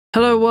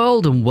Hello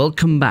world and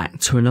welcome back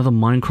to another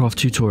Minecraft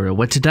tutorial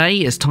where today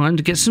it's time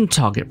to get some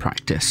target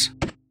practice.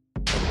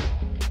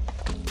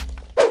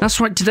 That's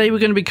right, today we're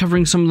going to be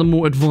covering some of the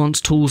more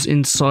advanced tools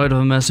inside of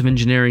Immersive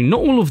Engineering,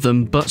 not all of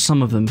them, but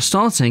some of them,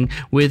 starting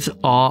with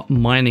our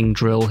mining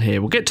drill here.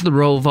 We'll get to the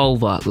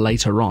Revolver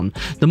later on.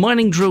 The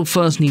mining drill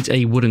first needs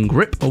a wooden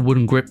grip. A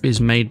wooden grip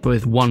is made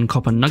with 1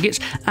 copper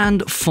nugget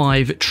and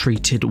 5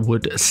 treated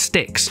wood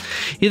sticks.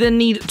 You then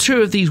need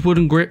 2 of these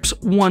wooden grips,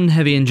 1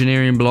 heavy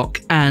engineering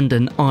block, and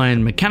an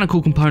iron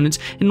mechanical component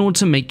in order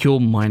to make your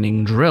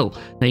mining drill.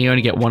 Now you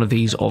only get 1 of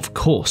these, of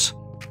course.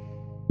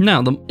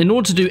 Now, in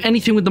order to do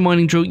anything with the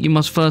mining drill, you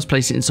must first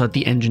place it inside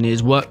the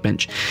engineer's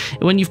workbench.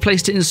 When you've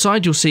placed it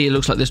inside, you'll see it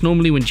looks like this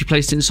normally. When you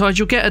place it inside,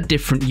 you'll get a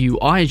different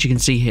UI, as you can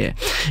see here.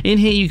 In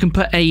here, you can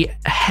put a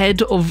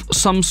head of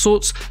some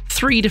sorts,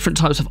 3 different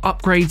types of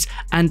upgrades,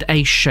 and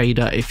a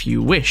shader if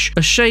you wish.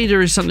 A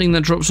shader is something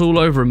that drops all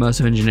over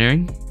Immersive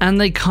Engineering, and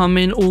they come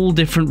in all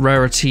different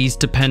rarities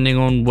depending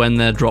on when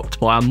they're dropped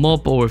by a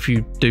mob or if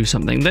you do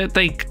something.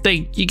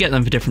 You get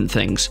them for different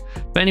things.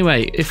 But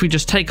anyway, if we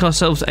just take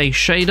ourselves a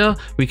shader,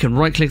 we can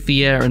right click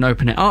the air and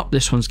open it up.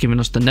 This one's giving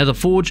us the nether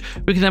forge.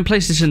 We can then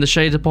place this in the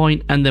shader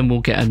point and then we'll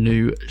get a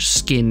new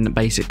skin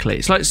basically.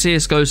 It's like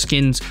CSGO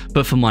skins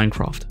but for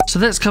Minecraft. So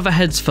let's cover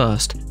heads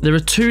first. There are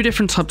 2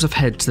 different types of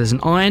heads. There's an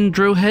iron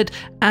drill head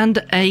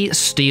and a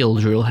steel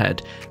drill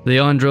head. The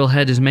iron drill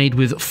head is made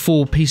with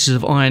 4 pieces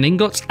of iron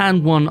ingots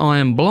and 1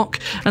 iron block,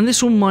 and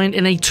this will mine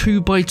in a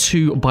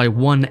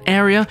 2x2x1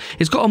 area.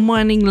 It's got a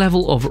mining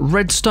level of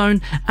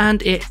redstone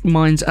and it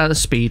mines at a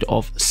speed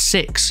of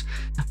 6.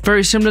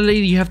 Very similarly,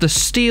 you have the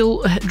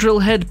steel drill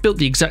head built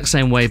the exact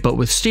same way, but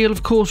with steel,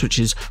 of course, which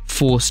is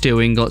 4 steel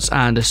ingots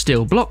and a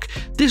steel block.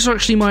 This will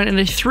actually mine in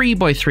a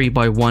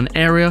 3x3x1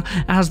 area.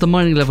 It has the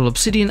mining level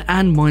obsidian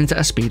and mines at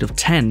a speed of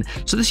 10.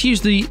 So let's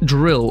use the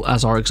drill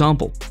as our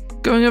example.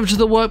 Going over to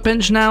the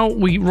workbench now,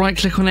 we right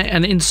click on it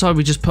and inside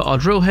we just put our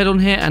drill head on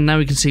here, and now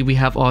we can see we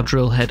have our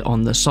drill head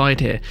on the side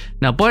here.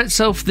 Now by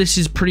itself this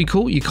is pretty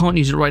cool. You can't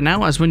use it right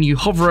now, as when you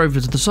hover over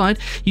to the side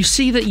you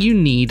see that you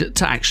need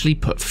to actually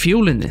put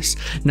fuel in this.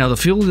 Now the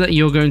fuel that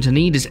you're going to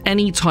need is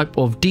any type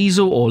of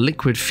diesel or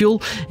liquid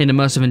fuel. In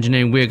Immersive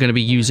Engineering we're going to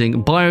be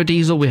using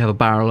biodiesel. We have a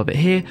barrel of it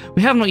here.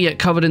 We have not yet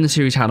covered in the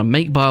series how to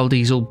make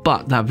biodiesel,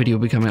 but that video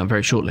will be coming out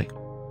very shortly.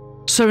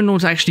 So in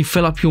order to actually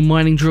fill up your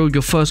mining drill,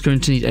 you're first going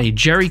to need a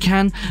jerry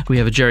can. We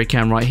have a jerry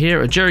can right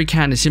here. A jerry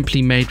can is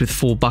simply made with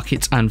 4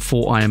 buckets and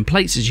 4 iron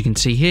plates, as you can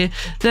see here.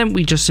 Then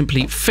we just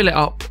simply fill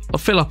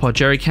up our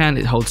jerry can.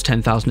 It holds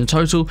 10,000 in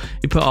total.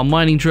 We put our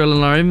mining drill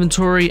in our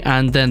inventory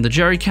and then the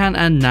jerry can,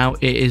 and now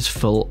it is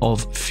full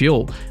of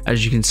fuel,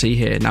 as you can see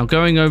here. Now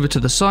going over to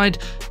the side,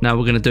 now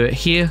we're going to do it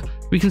here.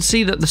 We can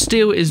see that the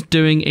steel is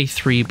doing a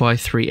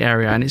 3x3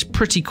 area and it's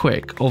pretty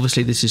quick.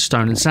 Obviously this is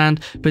stone and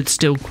sand, but it's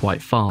still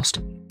quite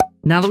fast.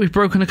 Now that we've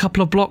broken a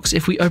couple of blocks,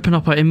 if we open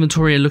up our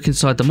inventory and look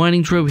inside the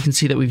mining drill, we can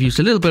see that we've used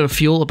a little bit of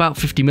fuel, about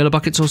 50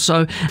 millibuckets or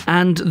so,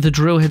 and the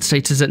drill head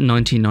status at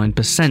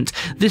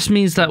 99%. This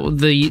means that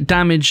the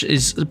damage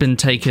has been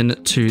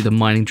taken to the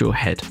mining drill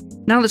head.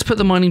 Now let's put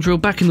the mining drill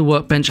back in the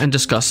workbench and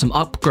discuss some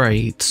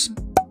upgrades.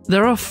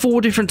 There are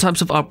 4 different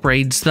types of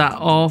upgrades that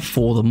are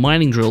for the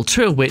mining drill,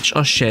 2 of which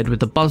are shared with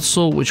the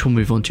Buzzsaw, which we'll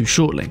move on to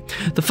shortly.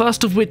 The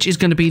first of which is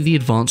going to be the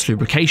advanced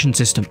lubrication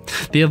system.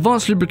 The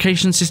advanced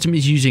lubrication system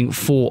is using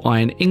 4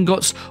 iron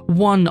ingots,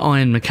 1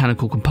 iron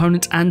mechanical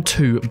component, and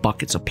 2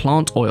 buckets of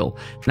plant oil.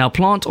 Now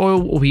plant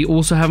oil we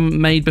also haven't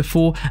made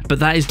before, but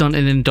that is done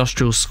in an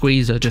industrial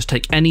squeezer. Just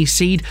take any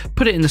seed,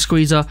 put it in the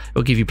squeezer,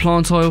 it'll give you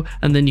plant oil,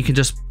 and then you can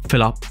just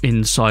fill up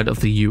inside of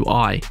the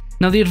UI.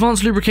 Now the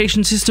advanced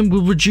lubrication system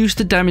will reduce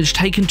the damage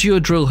taken to your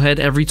drill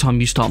head every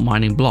time you start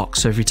mining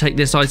blocks. So if we take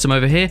this item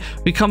over here,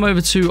 we come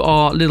over to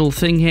our little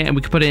thing here and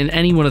we can put it in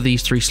any one of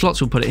these 3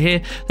 slots. We'll put it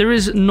here. There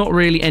is not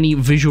really any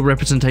visual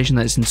representation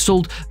that it's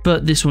installed,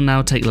 but this will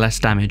now take less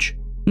damage.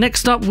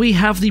 Next up we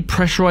have the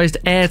pressurized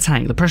air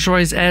tank. The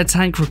pressurized air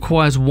tank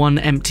requires 1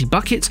 empty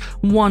bucket,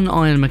 1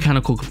 iron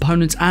mechanical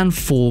component, and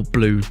 4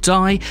 blue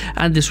dye,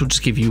 and this will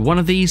just give you 1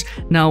 of these.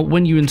 Now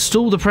when you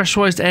install the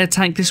pressurized air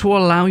tank, this will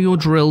allow your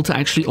drill to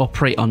actually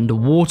operate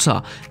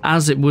underwater.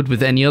 As it would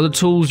with any other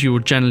tools, you're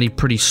generally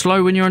pretty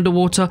slow when you're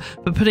underwater,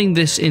 but putting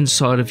this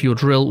inside of your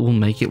drill will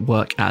make it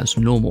work as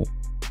normal.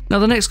 Now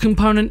the next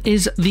component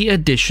is the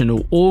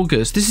additional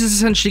augers. This is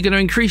essentially going to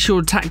increase your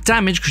attack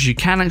damage because you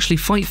can actually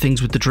fight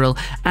things with the drill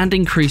and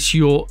increase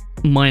your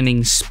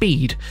mining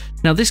speed.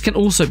 Now this can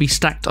also be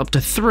stacked up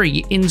to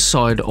 3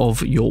 inside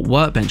of your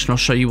workbench, and I'll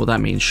show you what that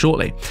means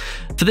shortly.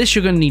 For this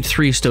you're going to need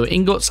 3 steel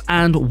ingots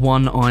and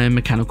 1 iron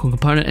mechanical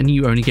component, and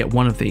you only get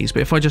 1 of these.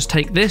 But if I just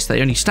take this,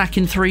 they only stack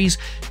in 3s.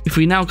 If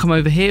we now come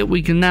over here,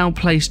 we can now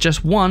place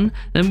just 1,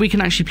 then we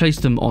can actually place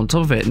them on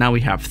top of it. Now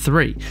we have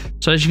 3.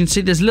 So as you can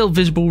see, there's a little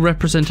visible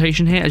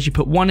representation here. As you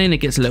put 1 in, it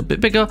gets a little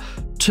bit bigger,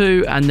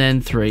 2, and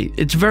then 3.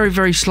 It's very,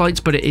 very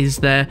slight, but it is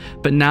there.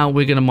 But now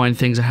we're going to mine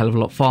things a hell of a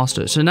lot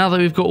faster. So now that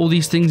we've got all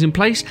these things in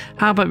place,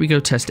 how about we go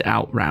test it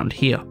out round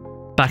here?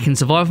 Back in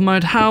survival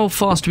mode, how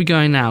fast are we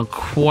going now?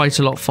 Quite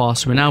a lot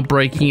faster. We're now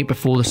breaking it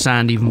before the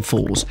sand even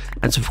falls.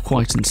 That's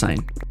quite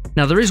insane.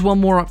 Now there is one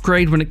more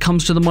upgrade when it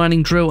comes to the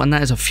mining drill, and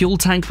that is a fuel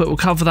tank, but we'll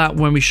cover that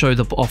when we show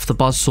off the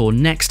Buzzsaw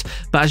next.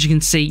 But as you can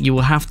see, you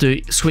will have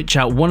to switch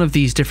out one of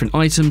these different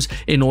items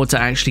in order to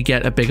actually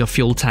get a bigger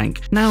fuel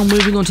tank. Now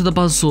moving on to the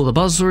Buzzsaw. The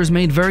Buzzsaw is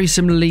made very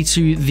similarly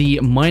to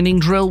the mining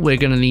drill. We're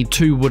going to need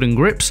 2 wooden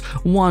grips,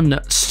 1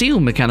 steel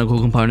mechanical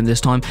component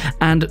this time,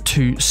 and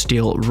 2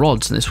 steel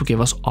rods, and this will give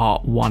us our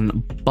 1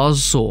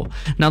 Buzzsaw.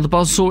 Now the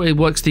Buzzsaw, it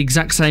works the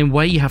exact same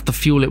way. You have to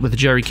fuel it with a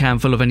jerry can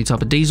full of any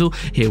type of diesel.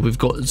 Here we've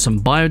got some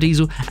biodiesel,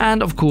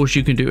 and of course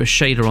you can do a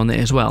shader on it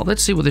as well.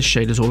 Let's see what this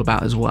shader is all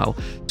about as well.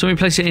 So when we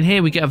place it in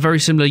here, we get a very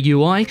similar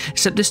UI,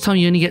 except this time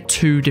you only get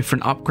 2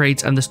 different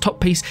upgrades, and this top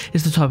piece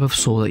is the type of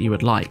saw that you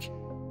would like.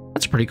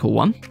 That's a pretty cool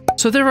one.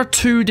 So there are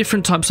 2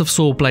 different types of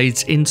saw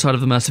blades inside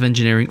of Immersive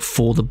Engineering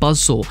for the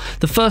Buzzsaw.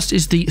 The first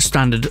is the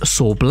standard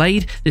saw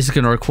blade. This is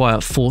going to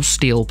require 4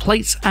 steel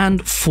plates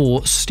and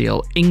 4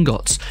 steel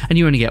ingots, and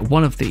you only get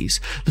 1 of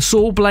these. The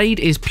saw blade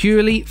is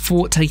purely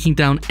for taking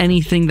down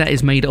anything that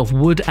is made of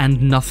wood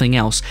and nothing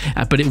else,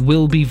 but it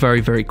will be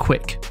very, very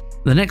quick.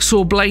 The next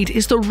saw blade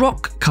is the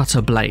rock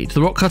cutter blade.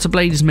 The rock cutter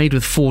blade is made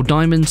with 4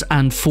 diamonds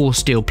and 4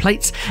 steel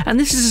plates, and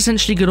this is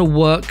essentially going to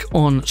work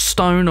on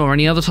stone or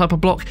any other type of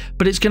block,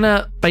 but it's going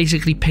to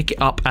basically pick it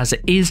up as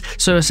it is.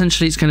 So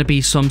essentially it's going to be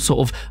some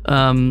sort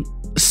of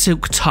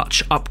silk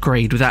touch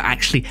upgrade without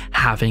actually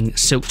having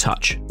silk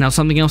touch. Now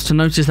something else to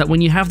note is that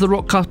when you have the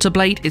rock cutter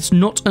blade, it's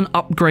not an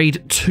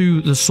upgrade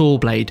to the saw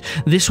blade.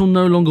 This will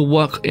no longer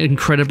work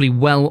incredibly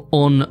well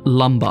on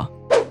lumber.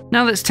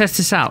 Now let's test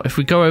this out. If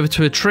we go over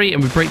to a tree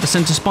and we break the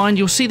center spine,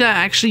 you'll see that it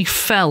actually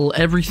fell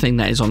everything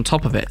that is on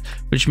top of it,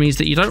 which means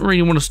that you don't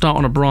really want to start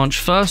on a branch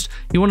first.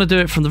 You want to do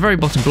it from the very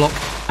bottom block,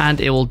 and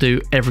it will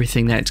do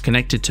everything that it's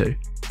connected to.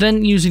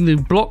 Then using the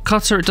block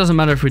cutter, it doesn't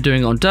matter if we're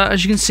doing it on dirt.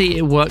 As you can see,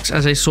 it works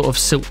as a sort of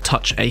silk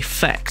touch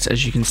effect,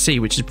 as you can see,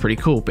 which is pretty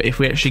cool. But if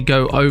we actually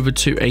go over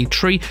to a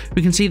tree,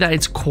 we can see that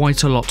it's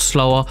quite a lot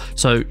slower.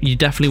 So you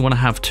definitely want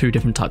to have 2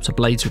 different types of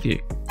blades with you.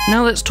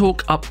 Now let's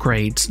talk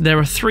upgrades. There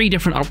are 3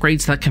 different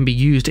upgrades that can be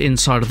used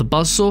inside of the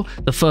Buzzsaw.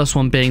 The first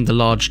one being the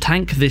large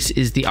tank. This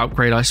is the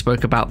upgrade I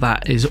spoke about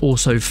that is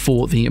also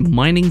for the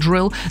mining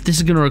drill. This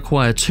is going to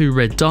require 2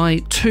 red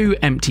dye, 2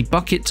 empty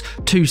buckets,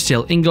 2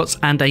 steel ingots,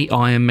 and a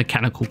iron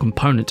mechanical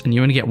component, and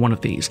you only get 1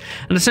 of these.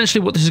 And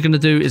essentially what this is going to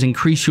do is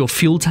increase your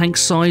fuel tank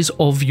size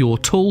of your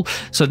tool.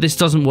 So this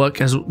doesn't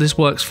work as this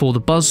works for the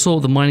Buzzsaw,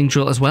 the mining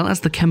drill, as well as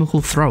the chemical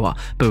thrower,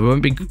 but we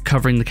won't be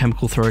covering the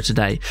chemical thrower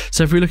today.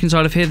 So if we look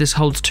inside of here, this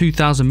holds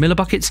 2,000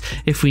 millibuckets.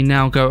 If we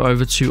now go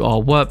over to our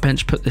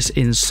workbench, put this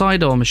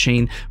inside our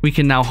machine, we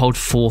can now hold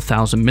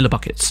 4,000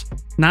 millibuckets.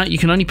 Now you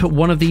can only put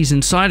 1 of these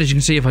inside. As you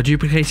can see, if I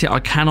duplicate it, I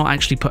cannot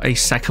actually put a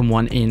second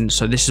one in,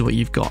 so this is what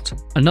you've got.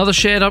 Another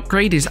shared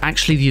upgrade is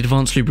actually the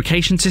advanced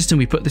lubrication system.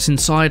 We put this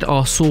inside,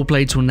 our saw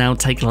blades will now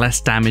take less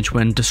damage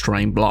when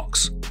destroying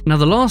blocks. Now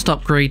the last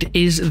upgrade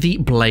is the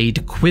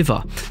blade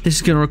quiver. This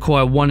is going to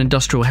require 1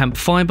 industrial hemp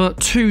fiber,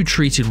 2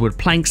 treated wood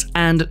planks,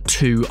 and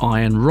 2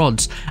 iron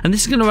rods, and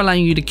this is going to allow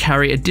you to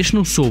carry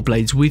additional saw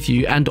blades with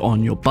you and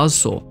on your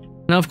Buzzsaw.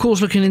 Now of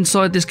course, looking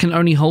inside, this can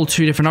only hold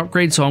 2 different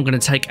upgrades, so I'm going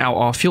to take out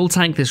our fuel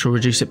tank. This will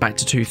reduce it back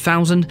to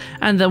 2,000,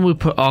 and then we'll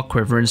put our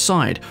quiver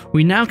inside.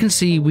 We now can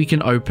see we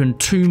can open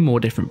 2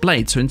 more different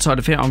blades. So inside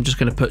of here, I'm just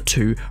going to put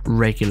 2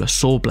 regular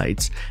saw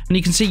blades, and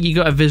you can see you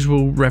got a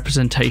visual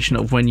representation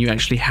of when you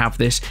actually have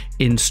this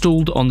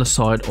installed on the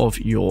side of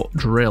your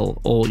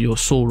drill, or your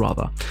saw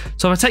rather.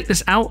 So if I take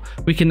this out,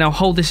 we can now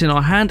hold this in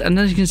our hand, and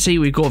as you can see,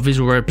 we've got a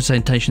visual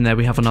representation there.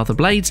 We have another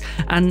blades,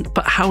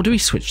 but how do we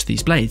switch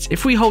these blades?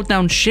 If we hold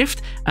down shift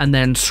and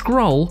then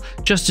scroll,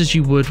 just as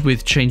you would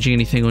with changing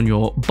anything on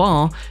your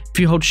bar, if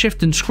you hold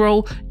shift and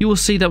scroll, you will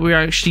see that we're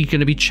actually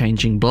going to be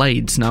changing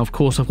blades. Now of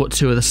course, I've got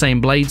 2 of the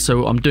same blades,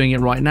 so I'm doing it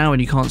right now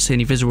and you can't see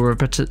any visual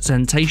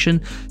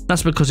representation.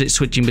 That's because it's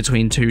switching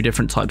between 2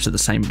 different types of the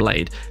same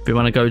blade. But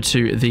when I go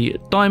to the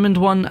diamond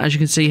one, as you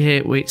can see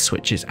here, it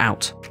switches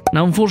out.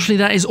 Now unfortunately,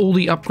 that is all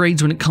the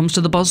upgrades when it comes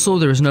to the Buzzsaw.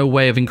 There is no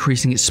way of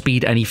increasing its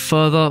speed any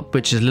further,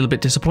 which is a little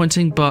bit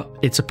disappointing, but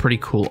it's a pretty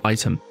cool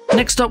item.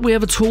 Next up, we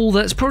have a tool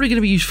that's probably going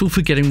to be useful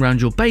for getting around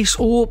your base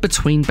or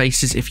between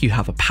bases if you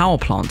have a power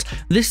plant.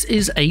 This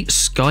is a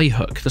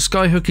skyhook. The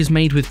skyhook is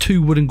made with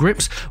 2 wooden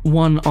grips,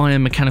 1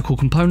 iron mechanical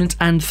component,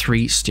 and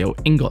 3 steel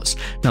ingots.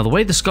 Now the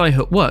way the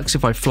skyhook works,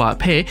 if I fly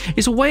up here,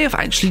 is a way of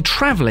actually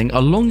traveling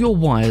along your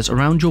wires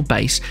around your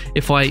base.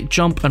 If I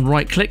jump and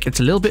right click, it's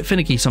a little bit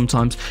finicky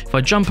sometimes. If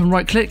I jump and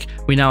right click,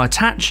 we now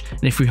attach,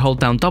 and if we hold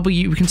down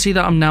W, we can see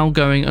that I'm now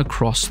going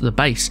across the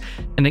base.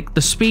 And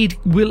the speed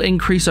will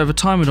increase over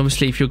time, and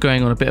obviously if you're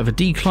going on a bit of a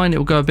decline, it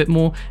will go a bit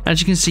more. As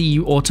you can see,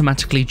 you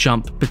automatically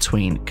jump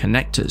between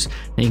connectors.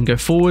 Now you can go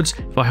forwards.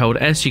 If I hold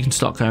S, you can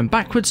start going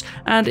backwards,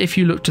 and if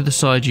you look to the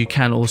side, you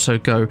can also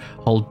go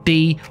hold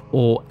D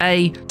or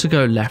A to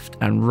go left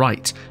and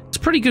right. It's a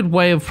pretty good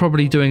way of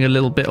probably doing a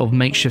little bit of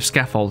makeshift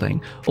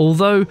scaffolding,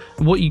 although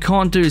what you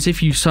can't do is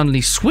if you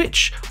suddenly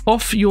switch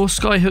off your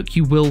skyhook,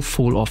 you will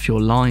fall off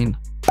your line.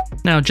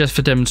 Now, just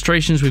for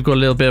demonstrations, we've got a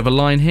little bit of a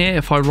line here.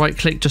 If I right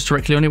click just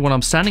directly on it when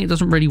I'm standing, it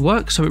doesn't really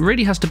work. So it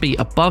really has to be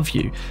above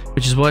you,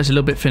 which is why it's a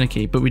little bit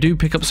finicky, but we do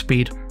pick up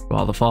speed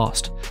rather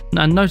fast.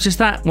 And notice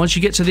that once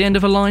you get to the end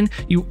of a line,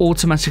 you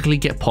automatically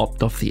get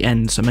popped off the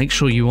end. So make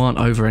sure you aren't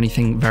over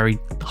anything very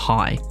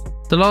high.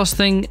 The last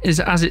thing is,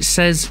 as it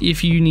says,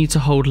 if you need to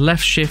hold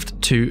left shift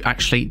to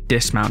actually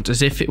dismount,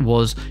 as if it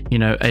was, you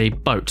know, a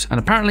boat. And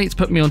apparently it's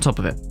put me on top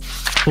of it.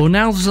 Well,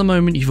 now's the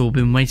moment you've all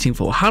been waiting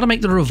for. How to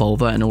make the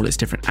revolver and all its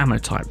different ammo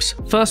types.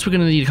 First, we're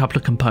going to need a couple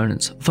of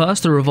components.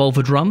 First, the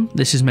revolver drum.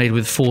 This is made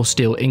with 4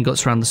 steel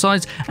ingots around the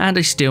sides and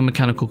a steel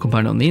mechanical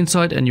component on the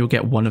inside, and you'll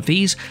get one of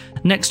these.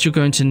 Next, you're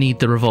going to need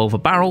the revolver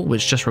barrel,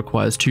 which just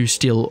requires 2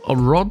 steel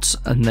rods,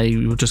 and they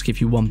will just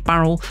give you 1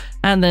 barrel.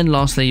 And then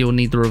lastly, you'll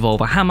need the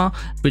revolver hammer,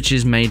 which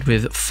is made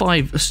with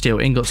 5 steel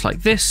ingots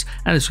like this,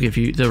 and this will give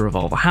you the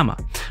revolver hammer.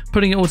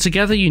 Putting it all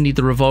together, you need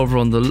the revolver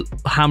on the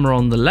hammer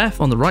on the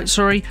right,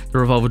 the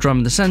revolver drum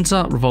in the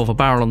center, revolver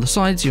barrel on the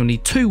sides. You'll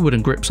need 2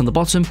 wooden grips on the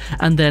bottom,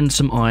 and then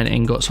some iron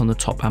ingots on the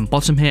top and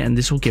bottom here, and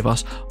this will give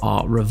us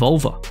our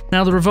revolver.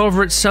 Now, the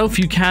revolver itself,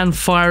 you can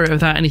fire it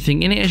without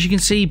anything in it, as you can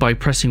see, by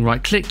pressing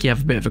right click. You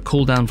have a bit of a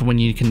cooldown for when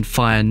you can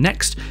fire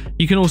next.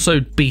 You can also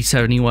beat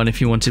anyone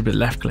if you wanted with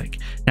left click.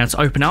 Now,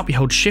 to open up, you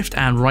hold shift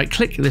and right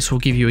click. This will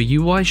give you a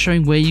UI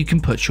showing where you can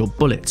put your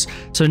bullets.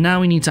 So now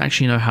we need to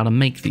actually know how to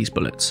make these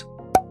bullets.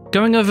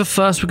 Going over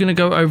first, we're going to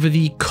go over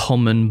the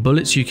common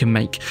bullets you can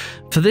make.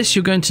 For this,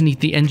 you're going to need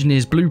the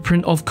engineer's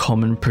blueprint of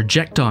common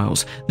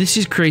projectiles. This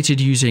is created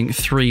using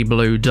 3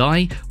 blue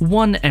dye,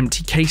 1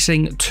 empty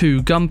casing,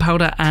 2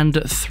 gunpowder,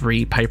 and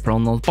 3 paper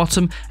on the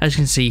bottom, as you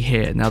can see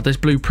here. Now, this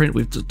blueprint,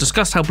 we've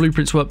discussed how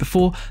blueprints work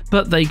before,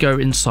 but they go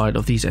inside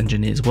of these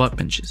engineers'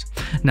 workbenches.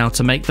 Now,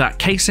 to make that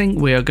casing,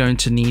 we are going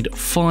to need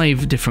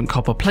 5 different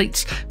copper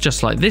plates,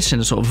 just like this, in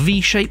a sort of V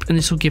shape, and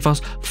this will give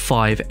us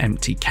 5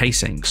 empty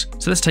casings.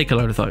 So let's take a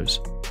load of those.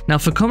 Now,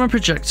 for common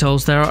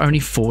projectiles, there are only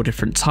 4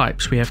 different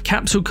types. We have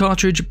capsule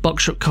cartridge,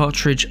 buckshot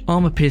cartridge,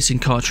 armor piercing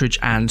cartridge,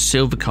 and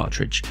silver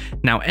cartridge.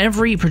 Now,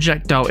 every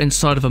projectile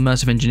inside of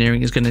Immersive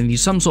Engineering is going to need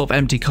some sort of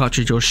empty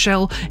cartridge or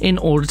shell in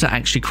order to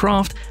actually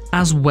craft,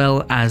 as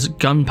well as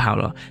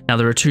gunpowder. Now,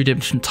 there are 2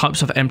 different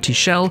types of empty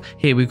shell.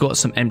 Here we've got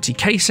some empty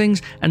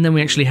casings, and then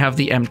we actually have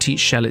the empty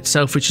shell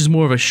itself, which is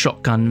more of a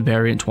shotgun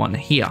variant one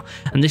here.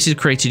 And this is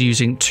created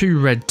using 2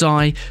 red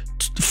dye,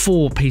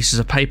 4 pieces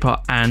of paper,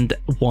 and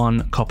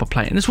 1 copper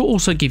plate, and this will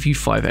also give you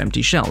 5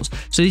 empty shells.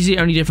 So these are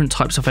the only different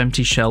types of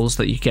empty shells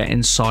that you get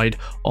inside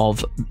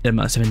of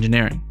Immersive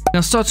Engineering.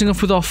 Now, starting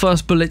off with our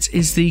first bullet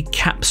is the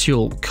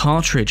capsule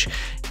cartridge.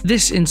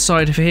 This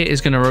inside of here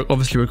is going to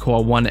obviously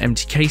require 1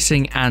 empty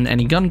casing and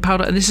any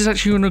gunpowder, and this is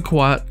actually going to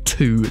require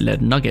 2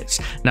 lead nuggets.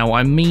 Now,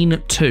 I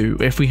mean 2.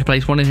 If we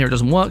place 1 in here, it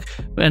doesn't work,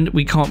 and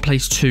we can't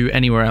place 2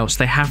 anywhere else.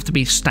 They have to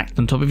be stacked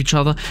on top of each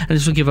other, and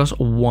this will give us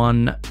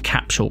 1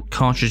 capsule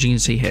cartridge, you can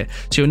see here.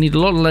 So you'll need a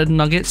lot of lead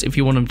nuggets if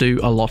you want to do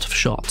a lot of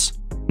shots.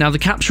 Now, the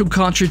capsule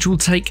cartridge will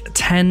take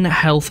 10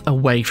 health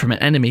away from an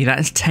enemy. That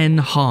is 10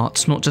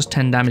 hearts, not just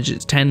 10 damage,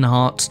 it's 10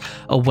 hearts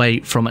away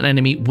from an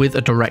enemy with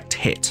a direct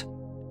hit.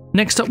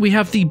 Next up, we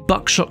have the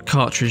buckshot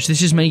cartridge.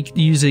 This is made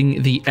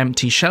using the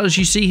empty shell, as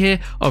you see here,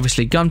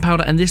 obviously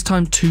gunpowder, and this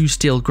time 2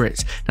 steel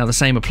grits. Now, the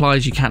same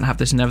applies. You can't have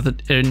this in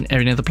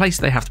any other place.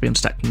 They have to be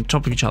unstacked on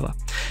top of each other.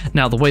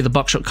 Now, the way the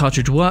buckshot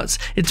cartridge works,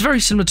 it's very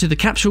similar to the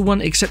capsule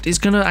one, except it's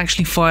going to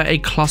actually fire a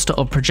cluster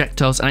of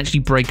projectiles and actually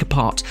break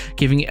apart,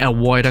 giving it a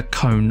wider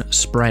cone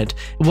spread.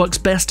 It works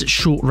best at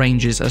short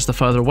ranges, as the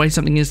further away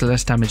something is, the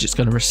less damage it's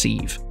going to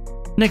receive.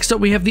 Next up,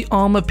 we have the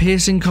armor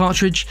piercing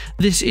cartridge.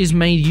 This is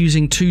made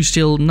using 2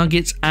 steel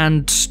nuggets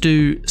and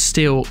 2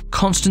 steel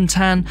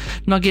Constantan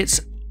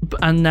nuggets.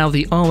 And now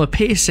the armor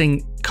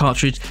piercing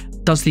cartridge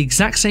does the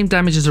exact same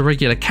damage as a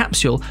regular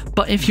capsule,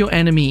 but if your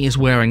enemy is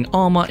wearing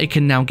armor, it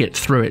can now get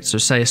through it. So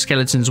say a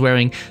skeleton's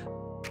wearing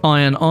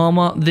iron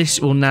armor, this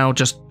will now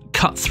just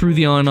cut through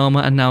the iron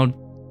armor and now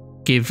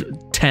give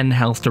 10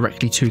 health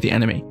directly to the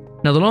enemy.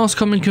 Now, the last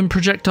common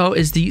projectile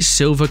is the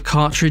silver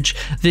cartridge.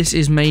 This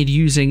is made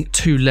using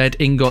 2 lead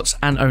ingots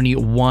and only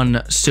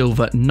 1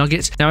 silver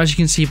nugget. Now, as you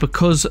can see,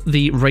 because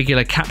the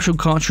regular capsule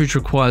cartridge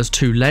requires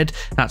 2 lead,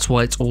 that's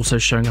why it's also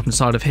showing up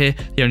inside of here.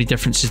 The only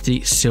difference is the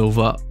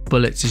silver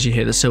bullets. As you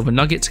hear, the silver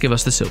nuggets give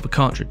us the silver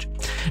cartridge.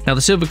 Now,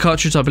 the silver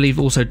cartridge, I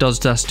believe, also does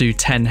just do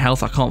 10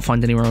 health. I can't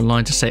find anywhere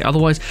online to say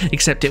otherwise,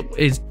 except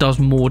it does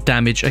more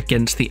damage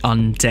against the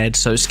undead.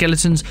 So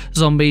skeletons,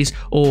 zombies,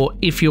 or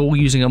if you're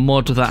using a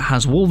mod that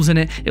has wolves in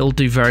it, it'll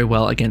do very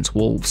well against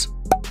wolves.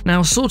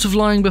 Now, sort of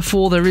lying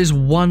before, there is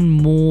one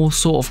more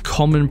sort of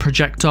common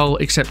projectile,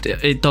 except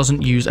it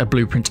doesn't use a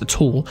blueprint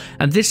at all,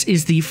 and this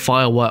is the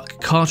firework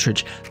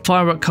cartridge.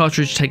 Firework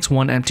cartridge takes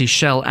 1 empty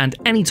shell and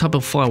any type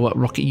of firework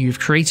rocket you've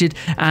created,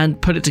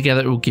 and put it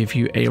together, it will give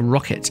you a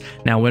rocket.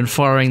 Now, when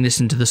firing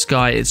this into the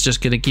sky, it's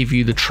just going to give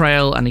you the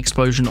trail and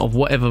explosion of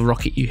whatever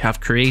rocket you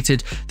have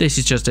created. This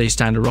is just a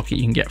standard rocket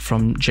you can get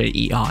from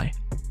JEI.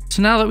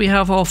 So now that we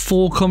have our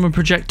 4 common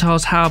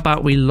projectiles, how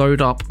about we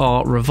load up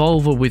our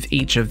revolver with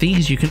each of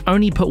these? You can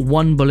only put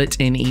 1 bullet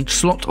in each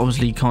slot.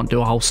 Obviously you can't do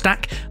a whole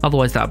stack,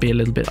 otherwise that would be a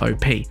little bit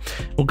OP.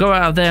 We'll go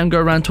out of there and go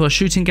around to our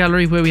shooting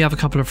gallery where we have a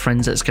couple of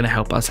friends that's going to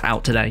help us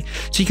out today.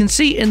 So you can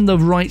see in the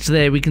right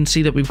there, we can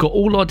see that we've got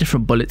all our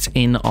different bullets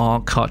in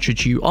our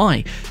cartridge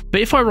UI.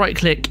 But if I right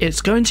click,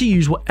 it's going to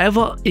use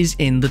whatever is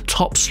in the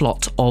top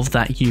slot of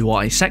that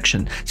UI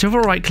section. So if I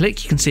right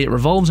click, you can see it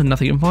revolves and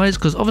nothing fires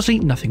because obviously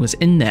nothing was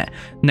in there.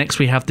 Next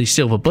we have the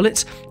silver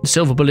bullets. The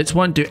silver bullets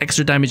won't do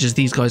extra damage as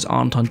these guys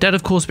aren't undead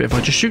of course, but if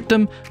I just shoot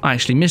them, I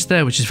actually missed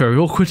there, which is very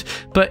awkward,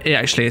 but it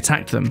actually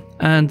attacked them.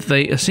 And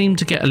they seemed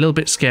to get a little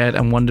bit scared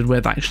and wondered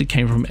where that actually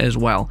came from as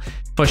well.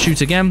 If I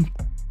shoot again,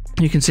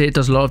 you can see it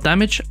does a lot of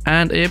damage,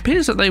 and it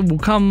appears that they will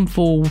come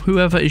for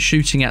whoever is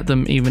shooting at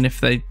them even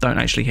if they don't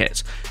actually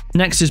hit.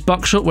 Next is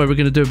buckshot, where we're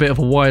going to do a bit of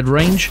a wide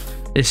range.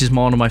 This is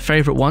one of my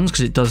favourite ones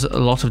because it does a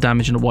lot of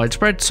damage in a wide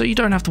spread, so you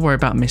don't have to worry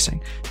about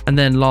missing. And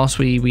then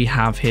lastly we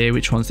have here,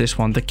 which one's this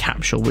one? The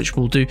capsule, which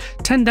will do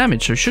 10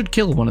 damage, so should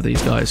kill one of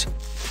these guys.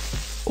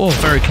 Oh,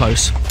 very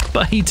close,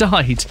 but he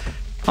died.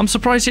 I'm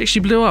surprised he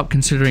actually blew up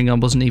considering I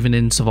wasn't even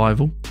in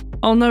survival.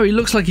 Oh no, he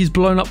looks like he's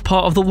blown up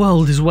part of the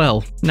world as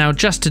well. Now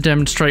just to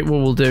demonstrate,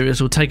 what we'll do is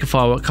we'll take a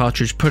firework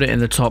cartridge, put it in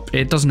the top.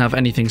 It doesn't have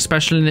anything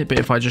special in it, but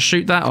if I just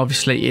shoot that,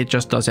 obviously it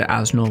just does it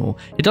as normal.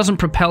 It doesn't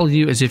propel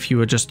you as if you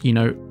were just, you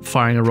know,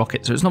 firing a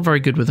rocket, so it's not very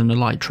good with an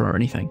elytra or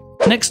anything.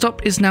 Next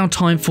up is now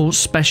time for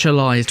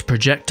specialized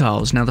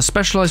projectiles. Now the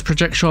specialized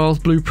projectiles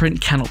blueprint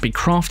cannot be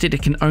crafted,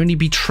 it can only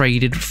be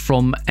traded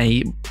from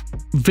a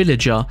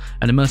villager,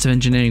 an Immersive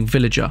Engineering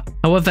villager.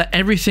 However,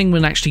 everything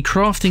when actually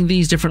crafting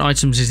these different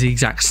items is the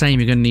exact same.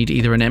 You're going to need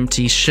either an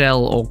empty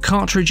shell or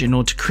cartridge in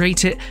order to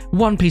create it,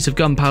 1 piece of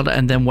gunpowder,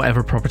 and then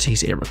whatever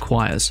properties it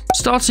requires.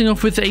 Starting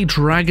off with a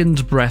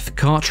Dragon's Breath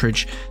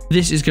cartridge.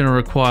 This is going to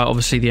require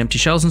obviously the empty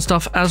shells and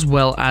stuff, as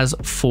well as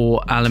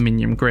 4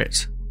 aluminium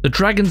grit. The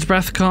Dragon's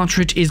Breath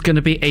cartridge is going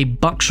to be a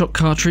buckshot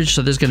cartridge,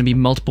 so there's going to be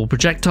multiple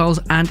projectiles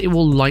and it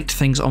will light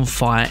things on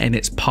fire in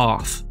its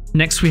path.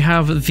 Next we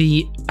have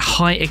the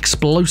high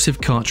explosive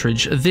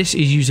cartridge. This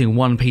is using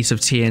 1 piece of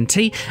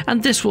TNT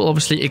and this will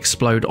obviously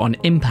explode on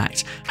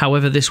impact.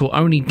 However, this will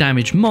only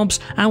damage mobs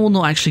and will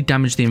not actually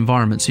damage the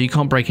environment, so you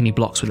can't break any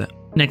blocks with it.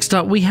 Next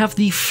up we have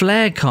the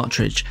flare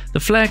cartridge. The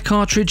flare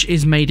cartridge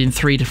is made in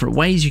 3 different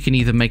ways. You can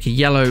either make a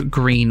yellow,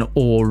 green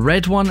or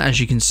red one. As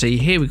you can see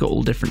here, we've got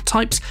all different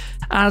types.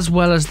 As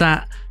well as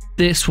that,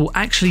 this will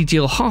actually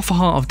deal half a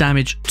heart of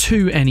damage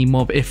to any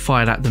mob if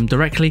fired at them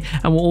directly,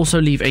 and will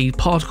also leave a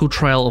particle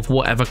trail of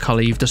whatever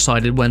colour you've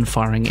decided when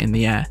firing in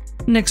the air.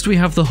 Next we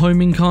have the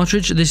homing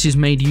cartridge. This is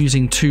made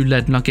using 2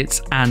 lead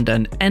nuggets and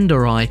an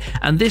ender eye,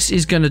 and this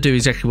is going to do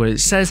exactly what it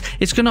says.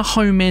 It's going to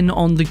home in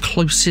on the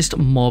closest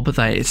mob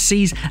that it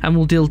sees and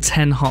will deal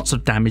 10 hearts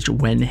of damage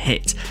when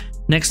hit.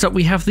 Next up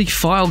we have the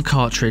file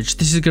cartridge.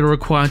 This is going to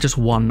require just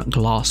 1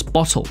 glass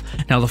bottle.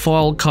 Now the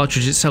file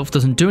cartridge itself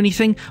doesn't do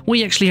anything. What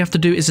you actually have to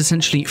do is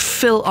essentially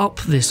fill up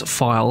this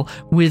file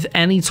with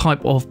any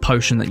type of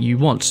potion that you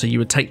want. So you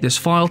would take this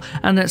file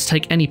and let's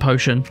take any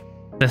potion.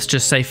 Let's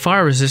just say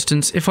fire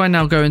resistance. If I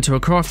now go into a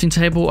crafting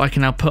table, I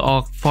can now put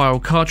our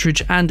file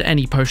cartridge and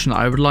any potion that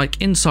I would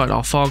like inside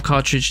our file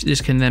cartridge.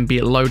 This can then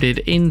be loaded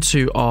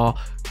into our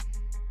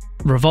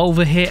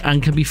revolver here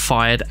and can be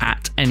fired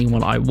at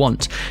anyone I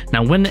want.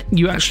 Now when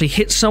you actually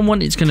hit someone,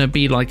 it's going to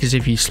be like as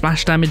if you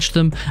splash damage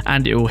them,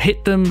 and it will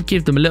hit them,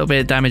 give them a little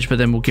bit of damage, but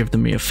then will give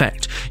them the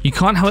effect. You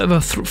can't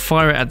however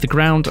fire it at the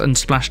ground and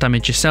splash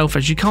damage yourself,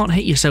 as you can't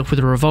hit yourself with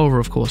a revolver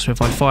of course. So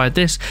if I fired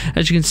this,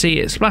 as you can see,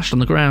 it splashed on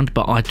the ground,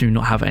 but I do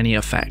not have any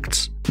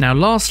effects. Now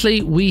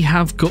lastly, we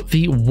have got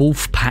the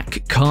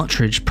Wolfpack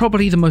cartridge,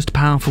 probably the most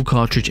powerful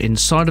cartridge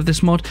inside of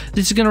this mod.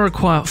 This is going to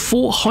require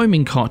 4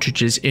 homing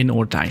cartridges in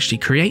order to actually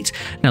create.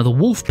 Now the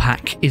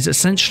Wolfpack is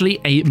essentially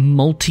a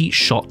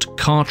multi-shot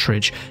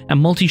cartridge, a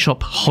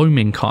multi-shot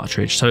homing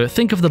cartridge. So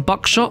think of the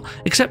buckshot,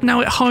 except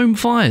now it home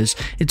fires.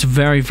 It's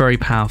very, very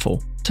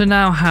powerful. So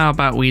now how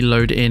about we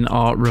load in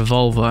our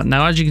revolver.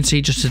 Now as you can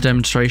see, just a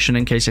demonstration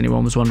in case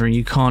anyone was wondering,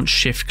 you can't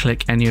shift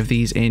click any of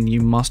these in, you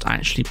must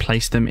actually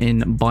place them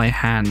in by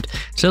hand.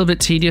 It's a little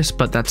bit tedious,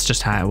 but that's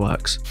just how it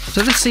works.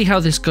 So let's see how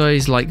this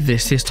goes like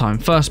this time.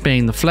 First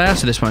being the flare,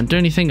 so this won't do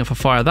anything. If I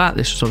fire that,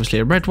 this is obviously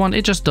a red one,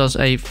 it just does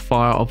a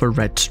fire of a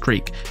red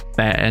streak.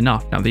 Fair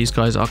enough. Now these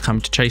guys are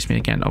coming to chase me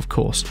again, of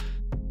course.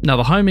 Now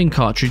the homing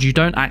cartridge, you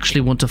don't actually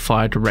want to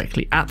fire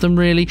directly at them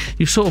really,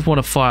 you sort of want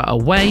to fire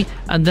away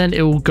and then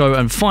it will go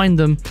and find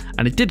them,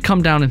 and it did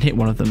come down and hit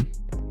one of them.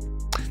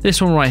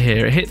 This one right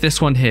here, it hit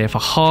this one here for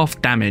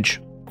half damage,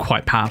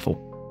 quite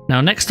powerful. Now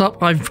next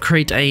up I've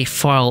created a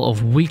file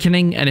of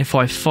weakening, and if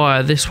I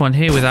fire this one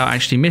here without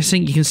actually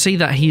missing, you can see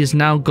that he has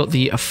now got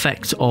the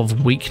effect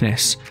of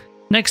weakness.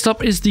 Next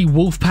up is the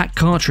Wolfpack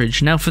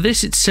cartridge. Now for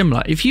this it's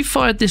similar. If you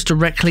fired this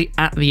directly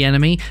at the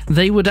enemy,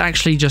 they would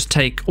actually just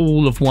take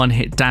all of 1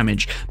 hit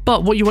damage.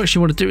 But what you actually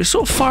want to do is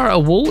sort of fire at a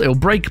wall, it'll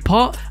break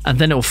apart, and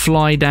then it'll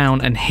fly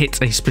down and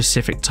hit a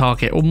specific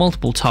target, or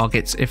multiple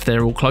targets if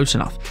they're all close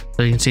enough.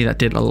 So you can see that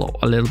did a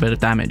little bit of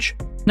damage.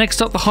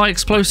 Next up, the high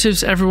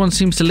explosives. Everyone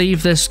seems to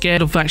leave. They're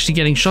scared of actually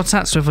getting shot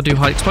at, so if I do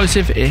high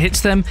explosive, it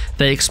hits them.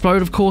 They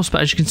explode, of course,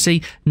 but as you can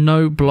see,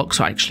 no blocks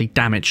are actually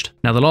damaged.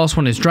 Now, the last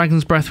one is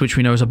Dragon's Breath, which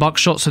we know is a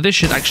buckshot, so this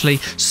should actually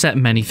set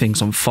many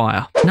things on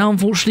fire. Now,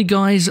 unfortunately,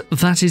 guys,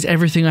 that is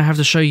everything I have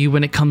to show you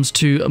when it comes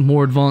to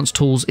more advanced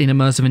tools in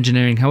Immersive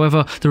Engineering.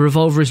 However, the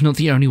Revolver is not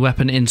the only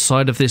weapon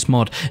inside of this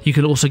mod. You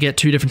can also get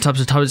 2 different types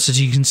of turrets, as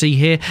you can see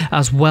here,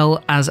 as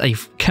well as a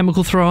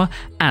chemical thrower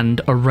and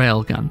a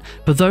railgun.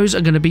 But those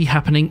are going to be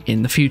happening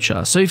in the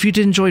future. So if you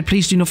did enjoy,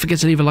 please do not forget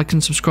to leave a like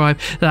and subscribe.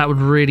 That would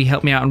really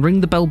help me out, and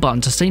ring the bell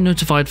button to stay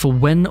notified for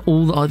when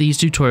all these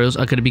tutorials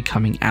are going to be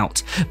coming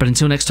out. But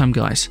until next time,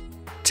 guys,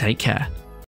 take care.